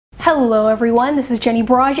Hello everyone, this is Jennie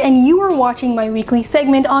Bharaj and you are watching my weekly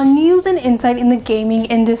segment on news and insight in the gaming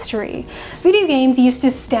industry. Video games used to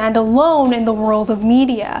stand alone in the world of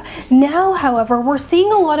media. Now, however, we're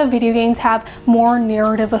seeing a lot of video games have more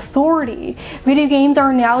narrative authority. Video games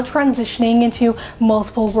are now transitioning into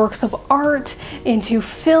multiple works of art, into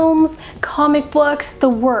films, comic books, the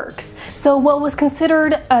works. So what was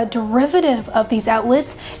considered a derivative of these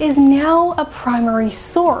outlets is now a primary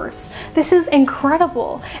source. This is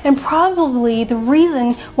incredible, and probably the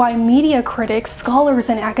reason why media critics, scholars,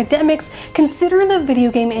 and academics consider the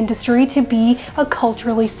video game industry to be a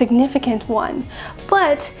culturally significant one.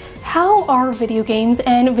 But how are video games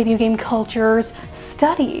and video game cultures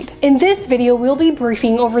studied? In this video, we'll be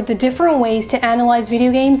briefing over the different ways to analyze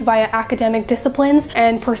video games via academic disciplines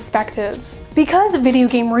and perspectives. Because video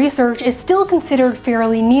game research is still considered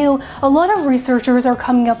fairly new, a lot of researchers are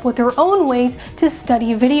coming up with their own ways to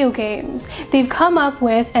study video games. They've come up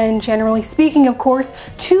with, and generally speaking of course,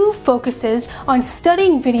 two focuses on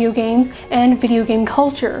studying video games and video game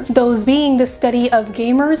culture. Those being the study of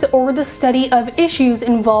gamers or the study of issues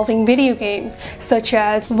involving video games, such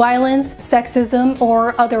as violence, sexism,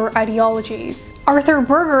 or other ideologies. Arthur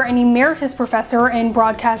Berger, an emeritus professor in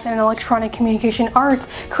broadcast and electronic communication arts,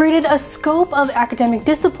 created a scope of academic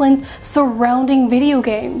disciplines surrounding video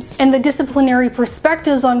games. And the disciplinary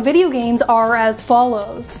perspectives on video games are as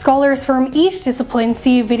follows. Scholars from each discipline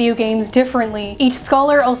see video games differently. Each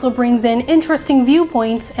scholar also brings in interesting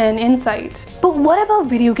viewpoints and insight. But what about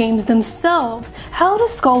video games themselves? How do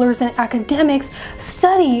scholars and academics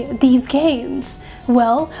study these games?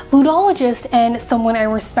 Well, ludologist and someone I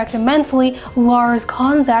respect immensely,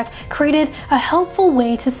 Konzack, created a helpful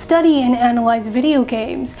way to study and analyze video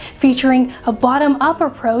games, featuring a bottom-up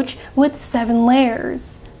approach with 7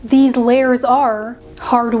 layers. These layers are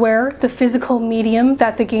hardware, the physical medium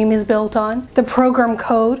that the game is built on, the program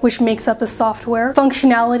code, which makes up the software,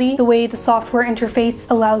 functionality, the way the software interface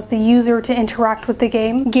allows the user to interact with the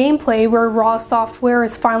game, gameplay, where raw software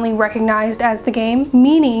is finally recognized as the game,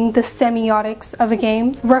 meaning the semiotics of a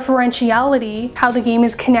game, referentiality, how the game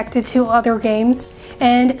is connected to other games,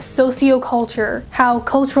 and socioculture, how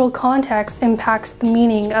cultural context impacts the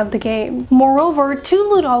meaning of the game. Moreover, two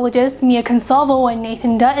ludologists, Mia Konsalvo and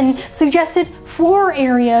Nathan Dutton, suggested 4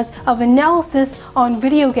 areas of analysis on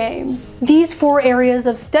video games. These 4 areas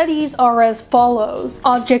of studies are as follows: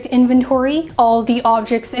 object inventory, all the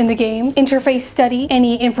objects in the game; interface study,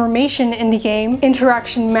 any information in the game;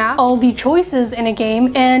 interaction map, all the choices in a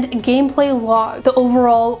game; and gameplay log, the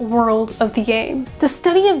overall world of the game. The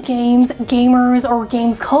study of games, gamers, or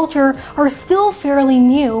games culture are still fairly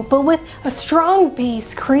new, but with a strong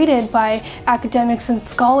base created by academics and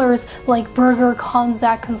scholars like Berger,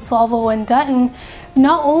 Konzack, Konsalvo, and Dutton,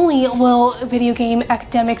 not only will video game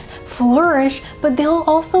academics flourish, but they'll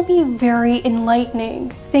also be very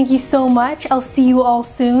enlightening. Thank you so much. I'll see you all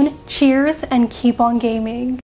soon. Cheers and keep on gaming.